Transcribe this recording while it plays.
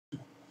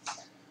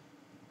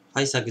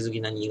はい、酒好き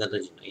な新潟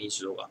人の飲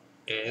酒動画。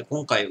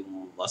今回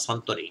はサ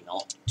ントリーの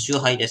チュー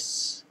ハイで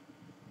す。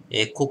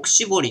こく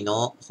しぼり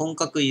の本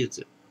格ゆ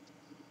ず。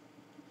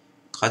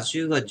果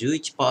汁が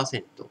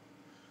 11%。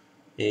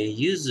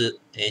ゆ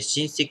ず、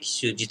新石酒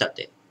仕立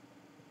て。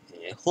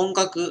本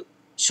格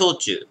焼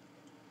酎。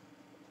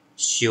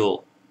使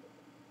用。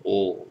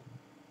おー、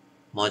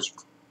マジ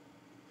か。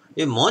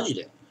マジ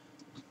で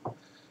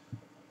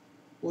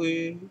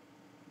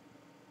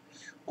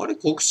あれ、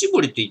こくしぼ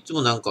りっていつ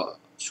もなんか、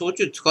焼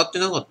酎使って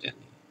なかったよね。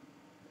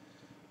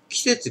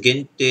季節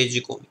限定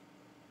仕込み。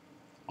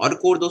アル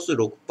コール度数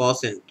 6%。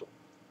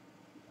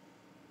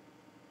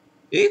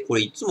こ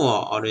れいつも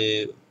はあ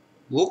れ、ウ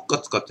ォッカ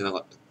使ってな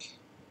かったっ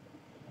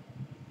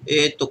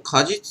け？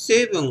果実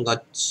成分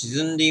が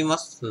沈んでいま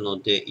すの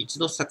で、一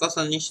度逆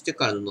さにして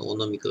からの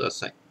お飲みくだ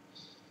さい。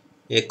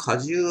果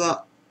汁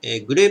は、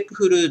グレープ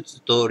フルー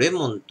ツとレ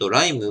モンと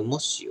ライムも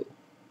使用。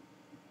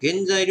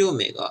原材料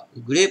名が、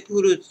グレープ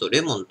フルーツと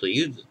レモンと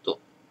柚子と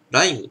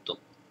ライムと、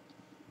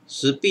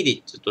スピ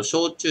リッツと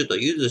焼酎と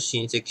柚子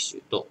新石酒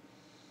と、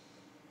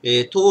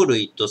糖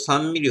類と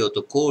酸味料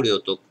と香料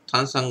と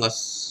炭酸ガ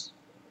ス。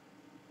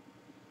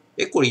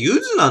これ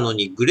柚子なの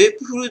にグレー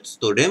プフルーツ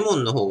とレモ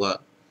ンの方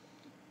が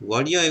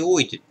割合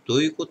多いってど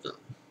ういうことな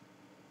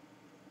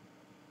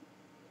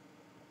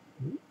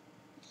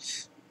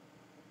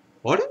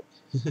の？あれ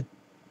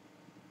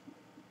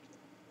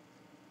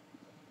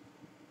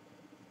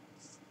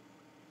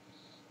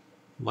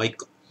まあいい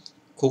か。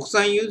国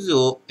産柚子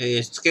を、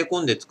漬け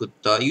込んで作っ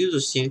た柚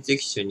子新石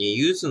酒に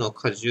柚子の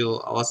果汁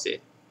を合わ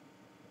せ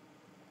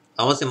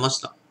まし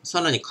た。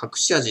さらに隠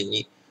し味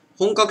に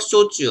本格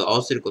焼酎を合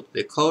わせること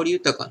で香り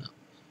豊かな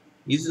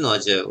柚子の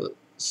味わいを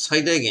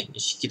最大限に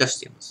引き出し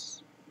ていま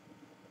す。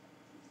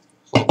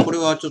これ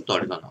はちょっとあ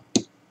れだな。こ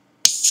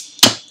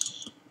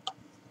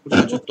れ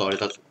はちょっとあれ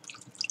だぞ。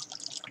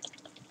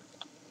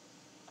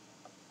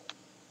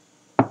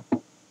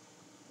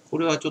こ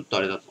れはちょっとあ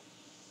れだぞ。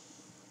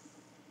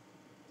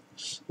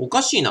お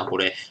かしいな、こ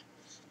れ。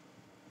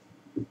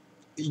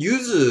柚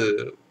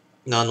子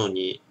なの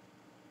に、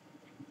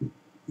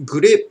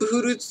グレープ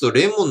フルーツと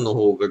レモンの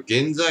方が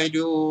原材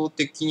料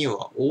的に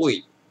は多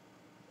い。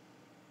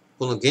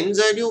この原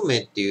材料名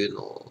っていう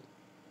の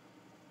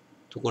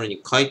ところ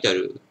に書いてあ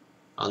る、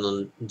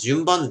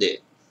順番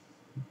で、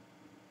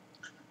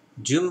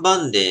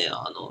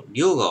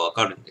量がわ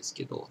かるんです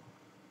けど、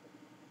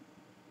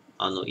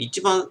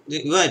一番、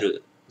いわゆ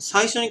る、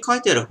最初に書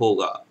いてある方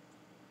が、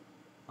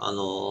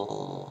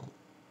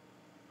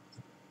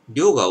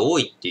量が多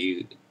いって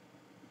いう、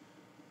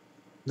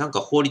なんか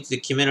法律で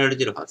決められ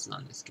てるはずな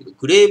んですけど、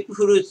グレープ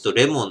フルーツと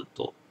レモン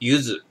と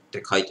柚子っ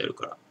て書いてある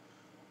から、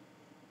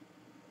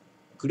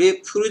グレ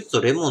ープフルーツと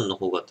レモンの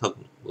方が多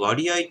分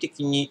割合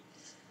的に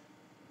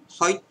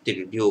入って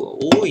る量が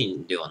多い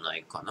んではな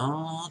いか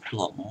なと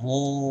は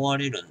思わ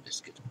れるんで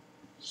すけど、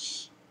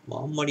ま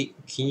あ、あんまり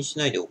気にし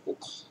ないでおこう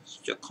か。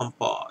じゃあ乾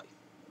杯。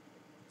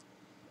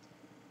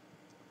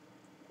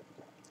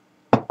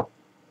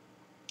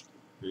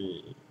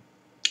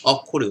あ、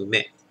これうめ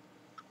え。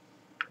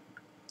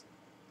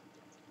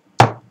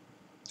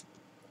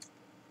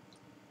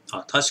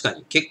あ、確か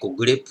に結構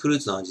グレープフルー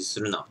ツの味す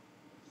るな。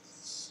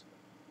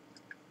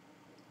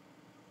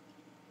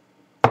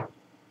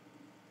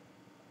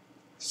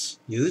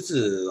柚子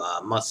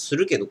は、まあす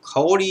るけど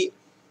香り、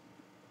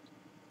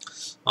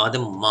で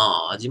もま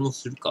あ味も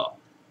するか。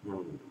う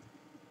ん。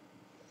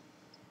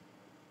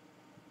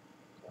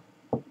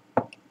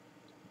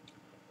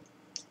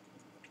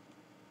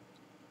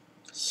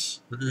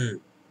う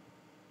ん。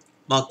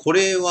まあこ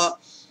れは、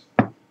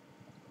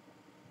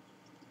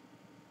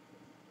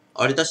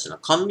あれだしな、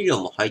甘味料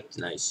も入って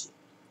ないし。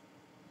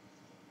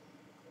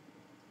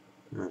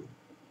うん。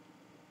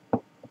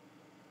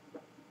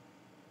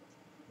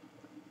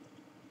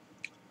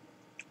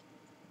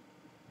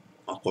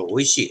これ美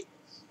味しい。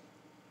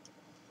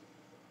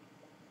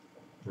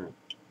うん。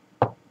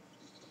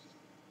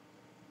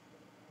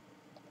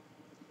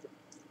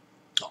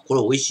こ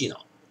れ美味しい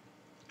な。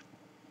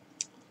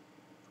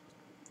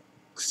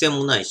癖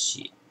もない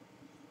し。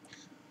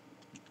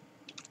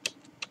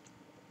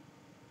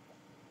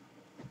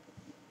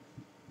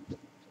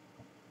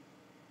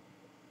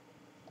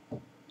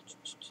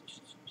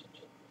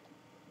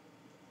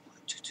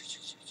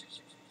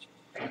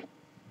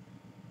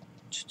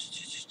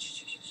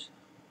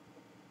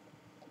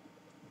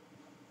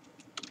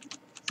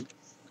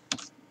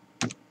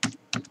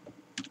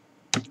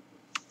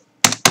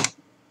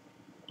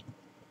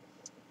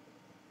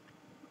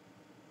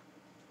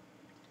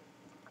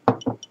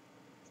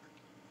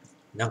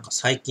なんか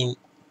最近、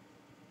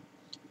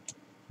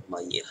ま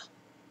あいいや。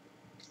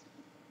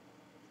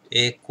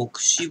こく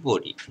しぼ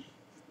り。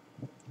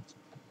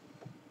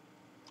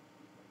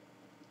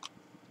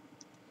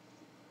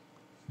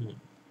う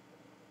ん。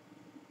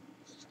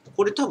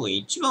これ多分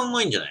一番う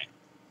まいんじゃない？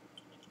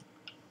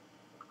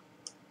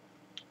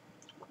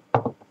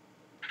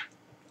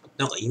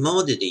なんか今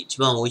までで一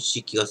番美味し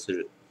い気がす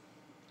る。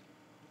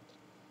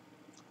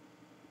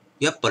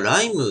やっぱ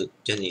ライム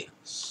じゃねえや。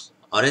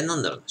あれな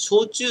んだろうな。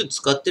焼酎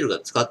使ってるか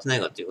使ってない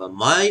かっていうか、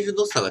マイル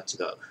ドさが違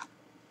う。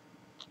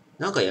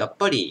なんかやっ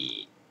ぱ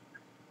り、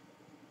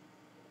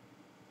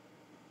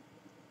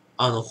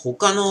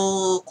他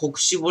の国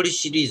搾り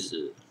シリー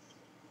ズ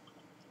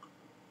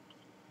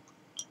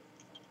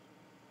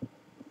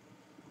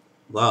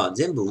は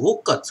全部ウォ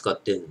ッカ使っ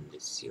てるんで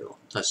すよ。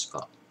確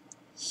か。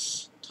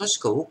確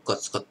かウォッカ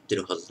使って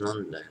るはずな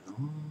んだよな。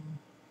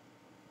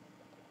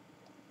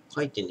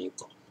書いてねえ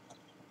か。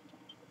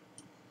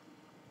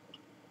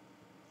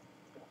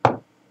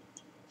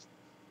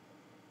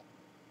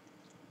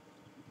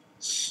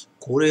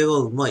これは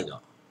うまい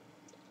な。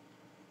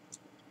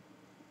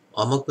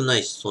甘くな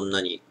いし、そん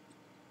なに。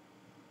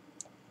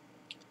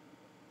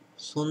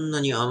そん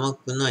なに甘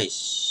くない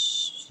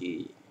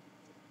し、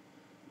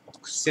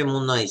癖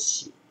もない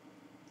し。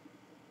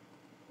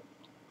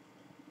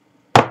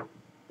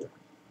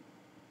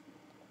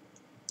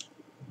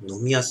飲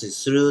みやすい。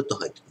スルーっと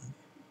入ってくる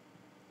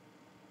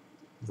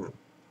ね。うん。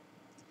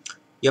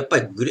やっぱ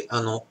り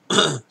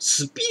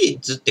スピリッ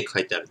ツって書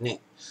いてあるね。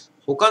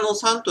他の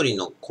サントリー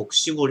の国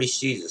搾り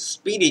シリーズ、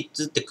スピリッ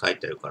ツって書い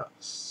てあるから。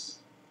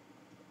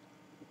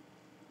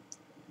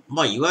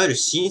まあ、いわゆる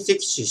新石種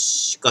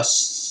しか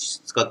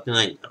使って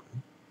ないんだろう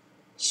ね。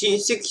新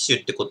石種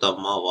ってことは、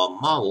まあ、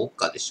ウォッ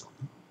カでしょ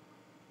うね。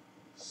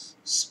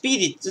スピ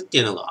リッツって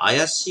いうのが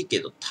怪しいけ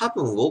ど、多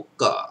分ウォッ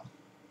カ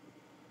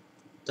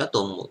だ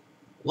と思う。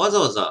わ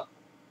ざわざ、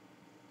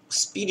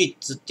スピリッ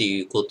ツって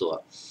いうこと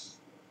は、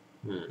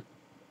うん。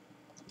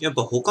やっ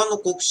ぱ他の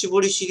国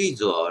搾りシリー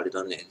ズはあれ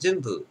だね。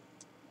全部、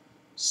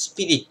ス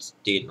ピリッツっ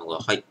ていうのが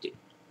入ってる。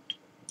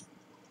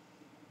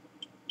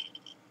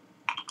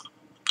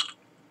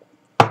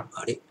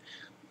あれ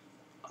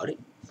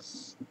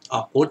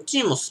こっち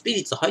にもスピ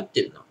リッツ入っ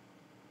てるな。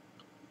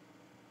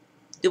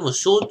でも、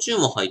焼酎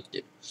も入って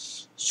る。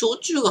焼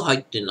酎が入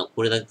ってるのは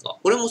これだけか。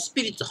これもス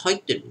ピリッツ入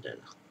ってるんだよ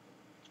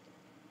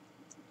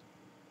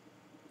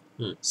な。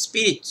うん、ス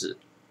ピリッツ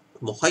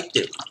も入って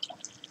るか。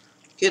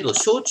けど、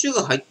焼酎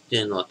が入って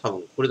るのは多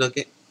分これだ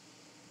け。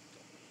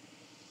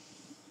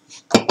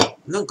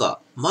なん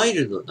か、マイ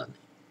ルドだね。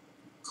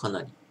か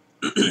なり。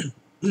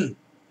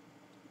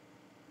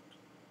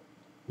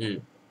う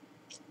ん。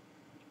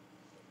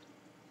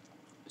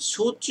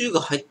焼酎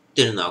が入っ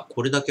てるのは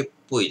これだけっ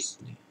ぽいで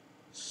すね。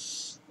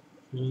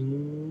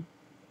美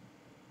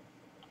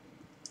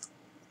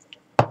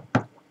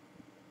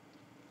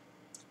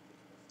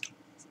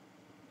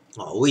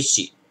味し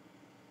い。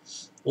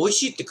美味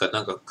しいってか、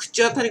なんか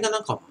口当たりがな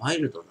んかマイ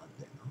ルドなん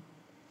だよ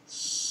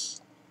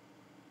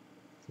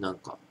な。なん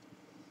か。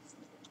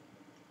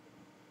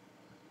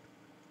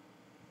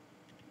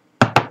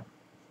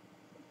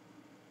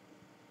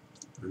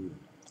うん。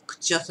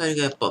口当たり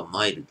がやっぱ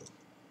マイルド。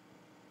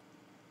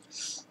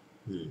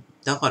うん。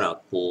だか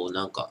ら、こう、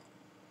なんか、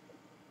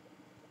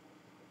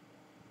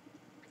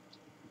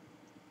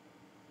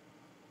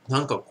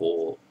飲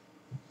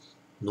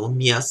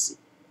みやすい。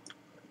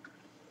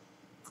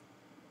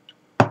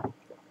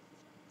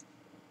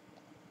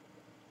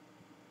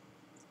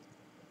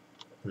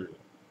うん。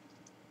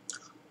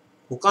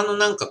他の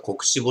なんか国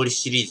搾り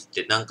シリーズっ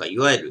てなんかい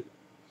わゆる、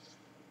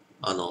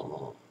なん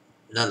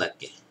だっ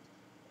け。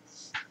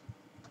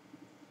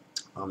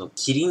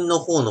キリンの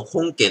方の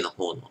本家の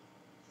方の、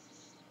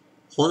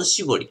本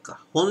搾り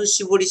か。本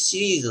搾りシ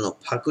リーズの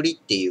パクリっ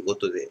ていうこ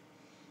とで、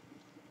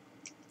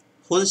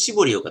本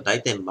搾りが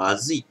大体ま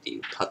ずいってい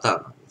うパター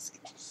ンなんですけ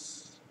ど。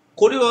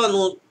これは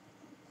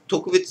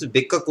特別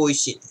別格美味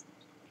しいね。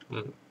う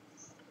ん。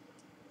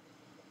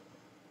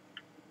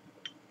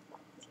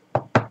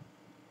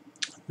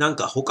なん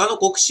か他の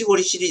国搾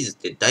りシリーズっ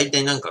て大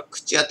体なんか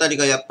口当たり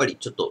がやっぱり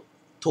ちょっと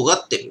尖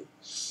ってる。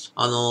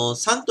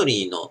サント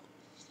リーの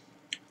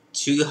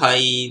チューハ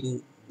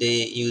イ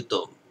で言う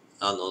と、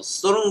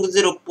ストロング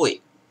ゼロっぽ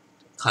い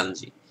感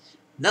じ。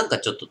なんか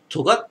ちょっと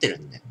尖ってる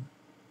んだよ。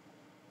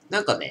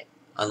なんかね、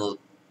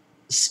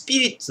スピ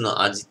リッツ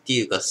の味って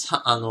いうか、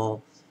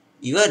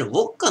いわゆるウ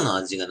ォッカの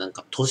味がなん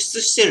か突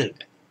出してるん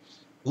だよ。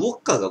ウォ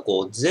ッカが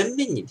こう前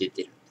面に出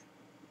てるんだ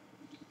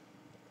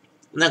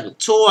よ。なんか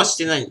調和し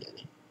てないんだよ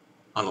ね。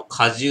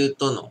果汁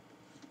との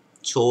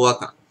調和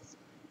感。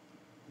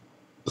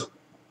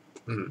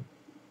うん。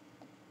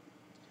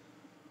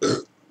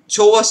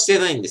調和して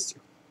ないんです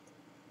よ。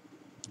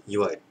い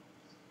わゆる。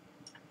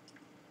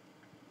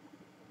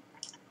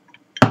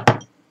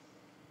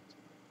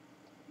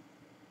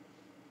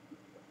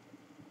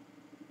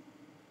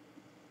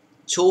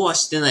調和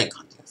してない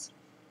感じがす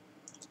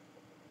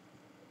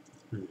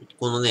る。うん、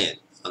この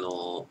ね、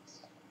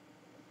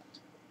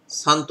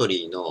サント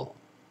リーの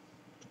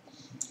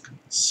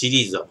シ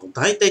リーズはもう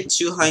大体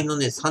チューハイの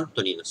ね、サン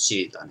トリーのシ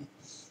リーズはね、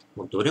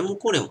もうどれも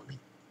これもね、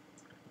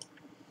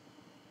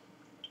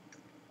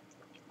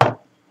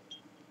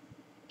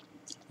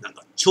なん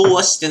か調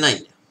和してない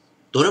んだよ。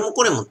どれも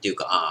これもっていう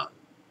か、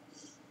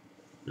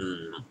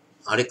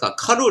あれか、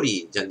カロ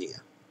リーじゃねえ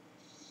や。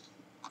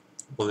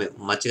ごめん、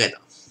間違えた。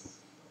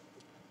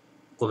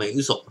ごめん、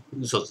嘘だ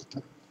っ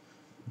た。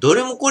ど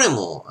れもこれ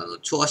も、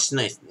調和して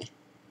ないですね。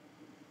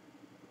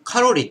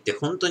カロリーって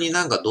本当に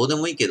なんかどうで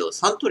もいいけど、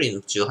サントリー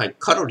のチューハイ、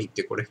カロリーっ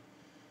てこれ、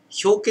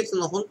氷結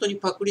の本当に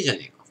パクリじゃ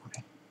ねえか、こ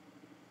れ。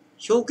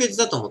氷結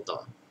だと思った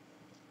わ。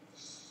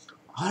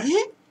あれ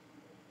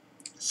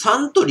サ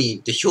ントリー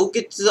って氷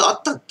結あ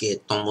ったっけ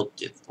と思っ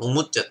ちゃ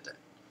ったよ。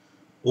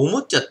思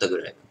っちゃったぐ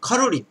らい。カ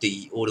ロリーって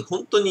俺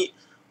本当に、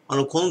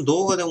この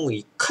動画でもう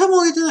一回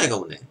も上げてないか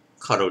もね。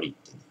カロリーっ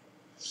てね。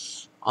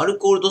アル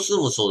コール度数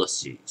もそうだ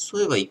し、そ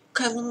ういえば一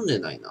回も飲んで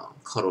ないな、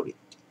カロリーっ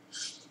て。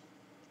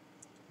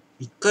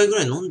一回ぐ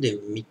らい飲んで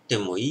みて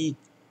もいい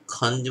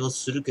感じも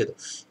するけど、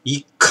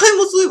一回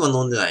もそういえば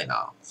飲んでない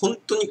な。本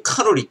当に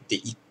カロリーって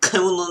一回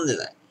も飲んで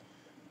ない。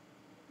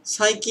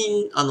最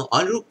近、ア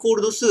ルコー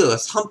ル度数が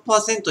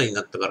 3% に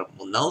なったから、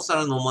もうなおさ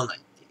ら飲まない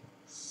っていう。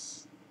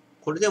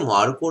これでも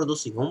アルコール度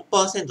数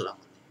 4% だ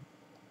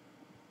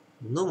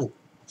もんね。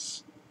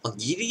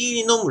ギリギリ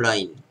飲むラ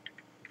イン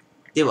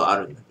ではあ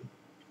るんだけど。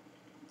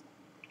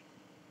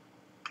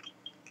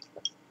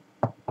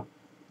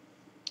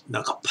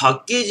なんかパ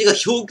ッケージが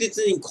氷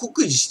結に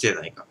酷似して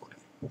ないか、これ。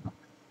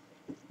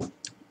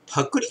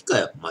パクリか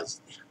よ、マジ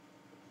で。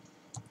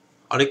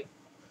あれ、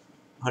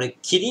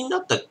キリンだ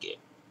ったっけ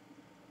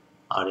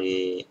あ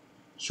れ、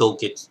氷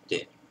結っ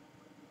て。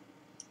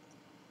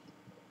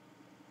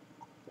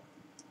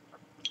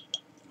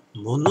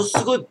ものす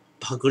ごい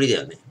パクリ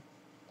だよね。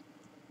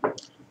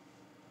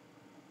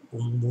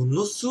も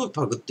のすごい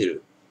パクって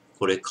る。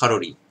これカ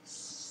ロリ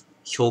ー。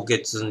氷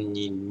結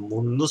に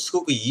ものす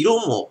ごく色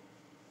も、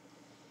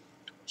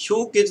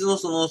氷結の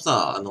その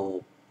さ、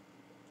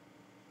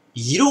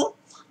色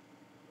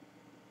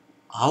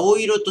青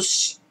色と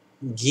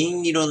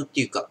銀色って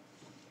いうか、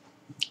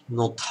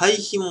の対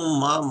比も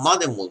ま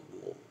でも、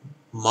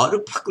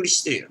丸パクリ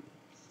してるよね。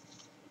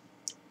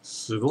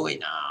すごい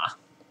な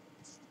ぁ。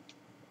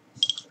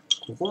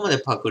ここまで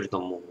パクると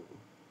も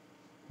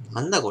う、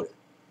なんだこれ。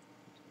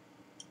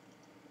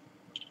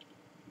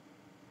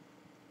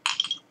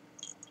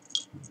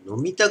飲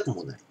みたく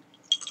もない。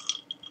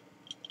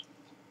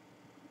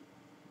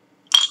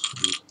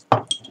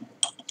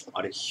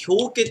あれ、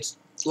氷結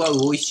は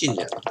美味しいん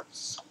だよな。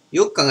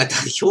よく考えた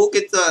ら氷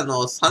結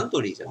はサン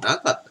トリーじゃな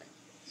かったよ。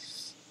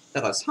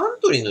だからサン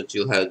トリーのチ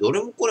ューハイはど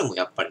れもこれも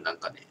やっぱりなん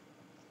かね、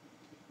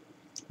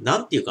な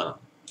んていうかな。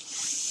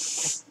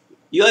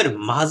いわゆる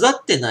混ざ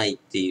ってないっ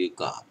ていう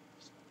か、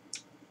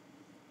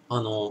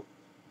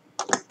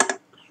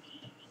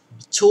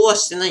調和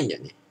してないんだ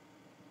よね。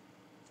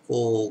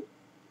こ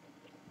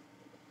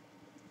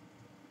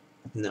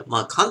う、ま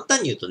あ簡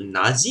単に言うと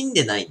馴染ん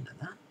でないんだ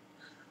な。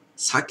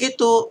酒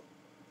と、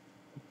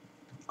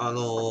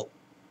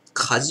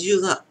果汁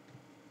が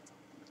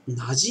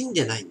馴染ん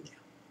でないんだよ。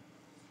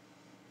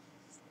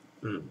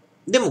うん。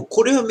でも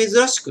これは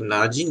珍しく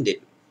馴染んで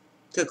る。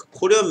てか、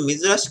これは珍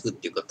しくっ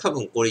ていうか、多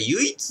分これ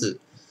唯一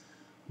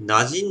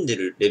馴染んで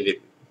るレベ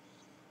ル。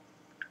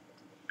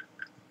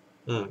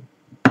うん。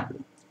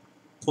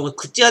この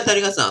口当た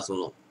りがさ、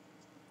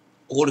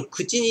これ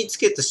口につ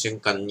けた瞬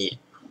間に、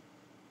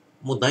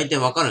もう大体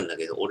わかるんだ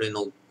けど、俺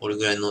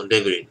ぐらいの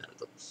レベルになる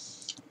と。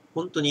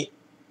本当に、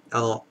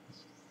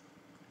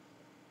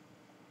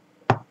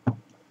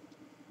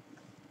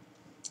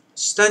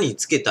舌に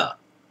つけた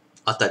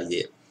あたり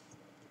で、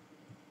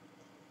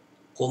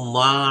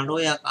まろ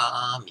や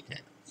かーみたい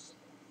な。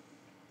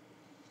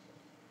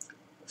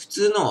普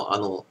通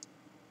の、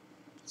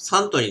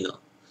サントリーの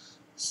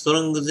スト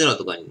ロングゼロ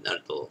とかにな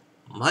ると、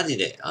マジ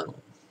で、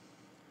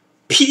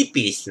ピリ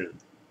ピリする。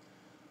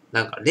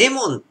なんか、レ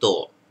モン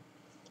と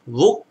ウ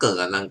ォッカ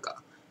がなん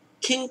か、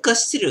喧嘩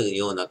してる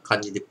ような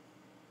感じで、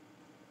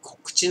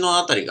口の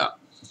あたりが、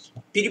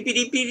ピリピ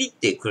リピリっ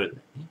てくるんだ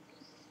よね。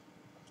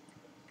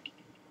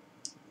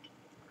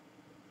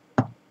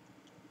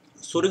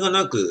それが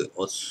なく、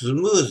ス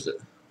ムーズ、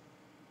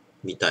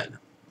みたいな。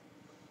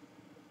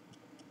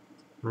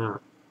う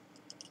ん。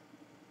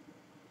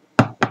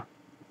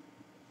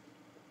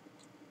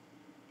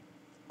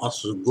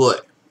すごい。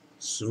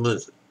スムー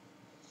ズ。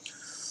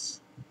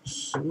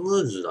スム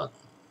ーズだな。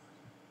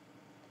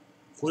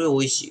これ美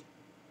味しい。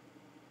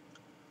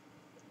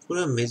こ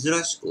れは珍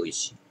しく美味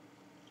しい。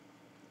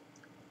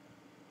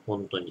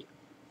本当に。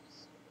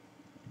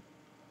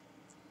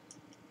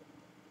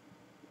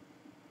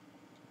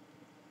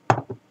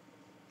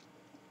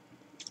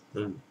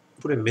うん。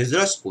これ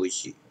珍しく美味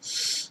しい。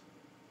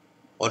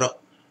あら。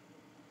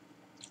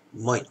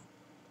うまいな。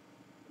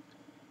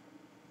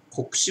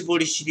こくしぼ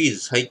りシリーズ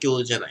最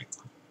強じゃない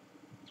か。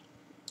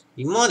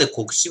今まで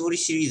こくしぼり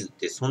シリーズっ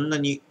てそんな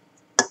に、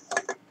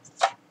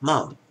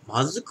まあ、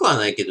まずくは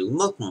ないけど、う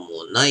まく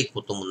もない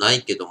こともな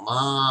いけど、ま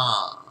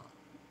あ、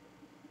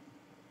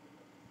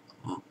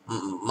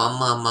まあ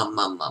まあまあ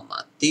まあまあま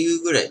あってい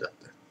うぐらいだっ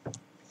た。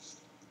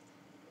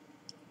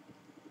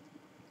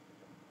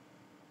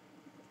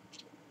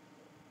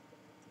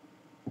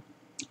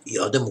い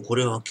や、でもこ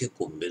れは結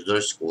構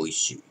珍しく美味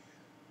しい。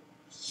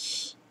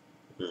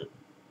うん。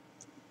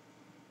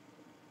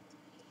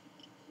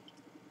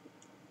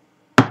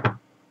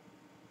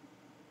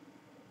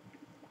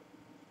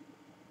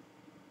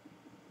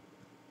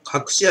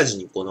隠し味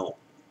にこの、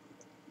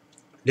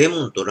レ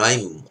モンとラ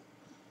イムも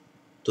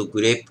と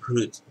グレープフ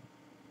ルーツ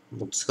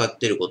も使っ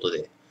てること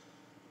で、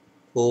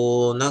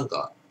こう、なん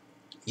か、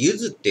柚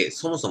子って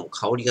そもそも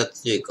香りが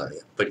強いから、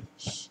やっぱり、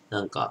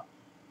なんか、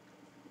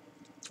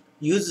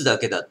柚子だ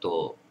けだ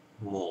と、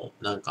も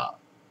う、なんか、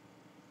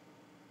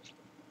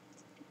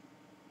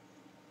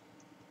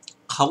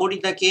香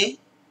りだけ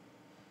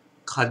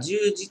果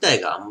汁自体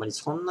があんまり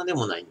そんなで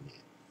もないんで。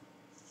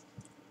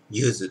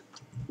柚子って。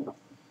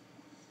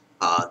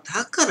ああ、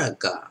だから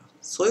か。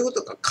そういうこ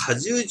とか。果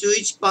汁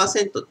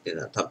 11% っていう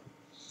のは多分、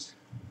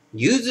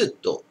柚子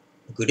と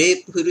グレ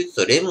ープフルーツ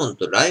とレモン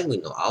とライム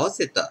の合わ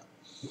せた、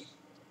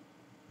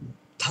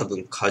多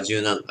分果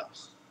汁なんだ。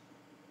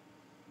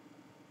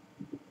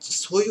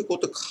そういうこ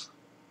とか。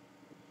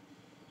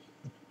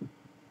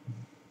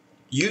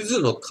柚子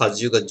の果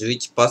汁が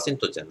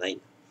 11% じゃないん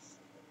だ。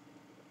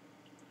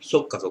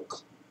そっかそっ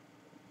か。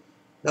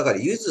だから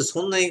柚子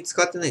そんなに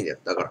使ってないんだよ。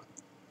だから、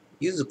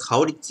柚子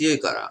香り強い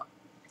から、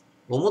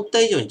思っ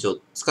た以上に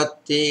使っ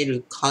てい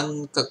る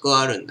感覚は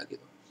あるんだけ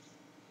ど、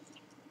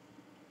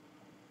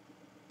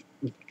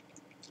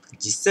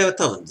実際は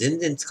多分全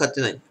然使って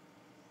ないんだよ。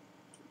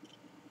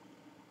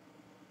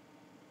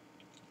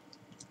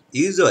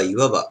柚子はい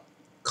わば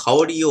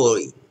香り要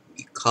因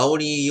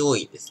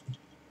ですね。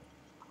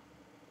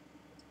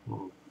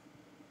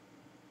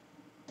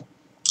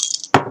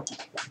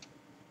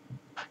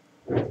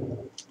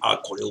あ、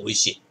これ美味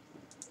しい。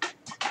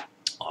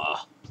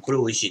あ、これ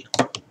美味しいな。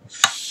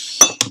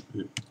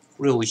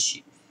これ美味し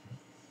い。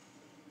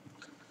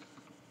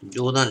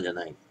冗談じゃ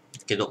ない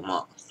けど、ま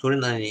あ、それ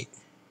なりに。い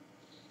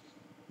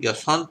や、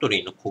サント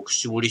リーのこく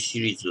しぼりシ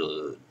リー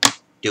ズ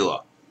で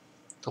は、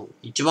多分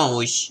一番美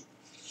味しい。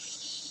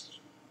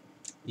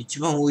一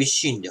番美味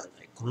しいんでは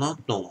ないかな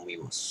と思い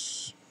ま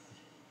す。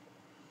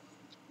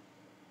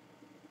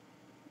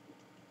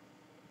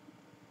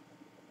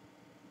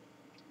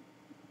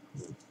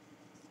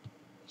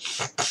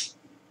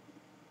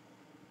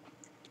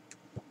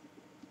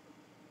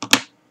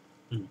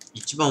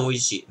一番美味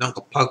しい。なん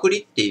かパク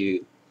リって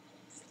いう、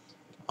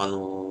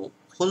本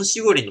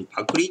搾りの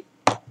パクリっ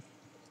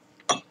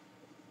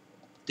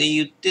て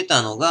言って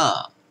たの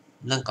が、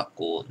なんか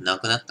こう、な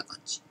くなった感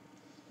じ。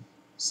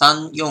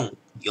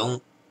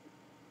3444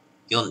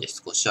で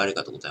す。ご視聴あり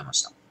がとうございま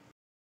した。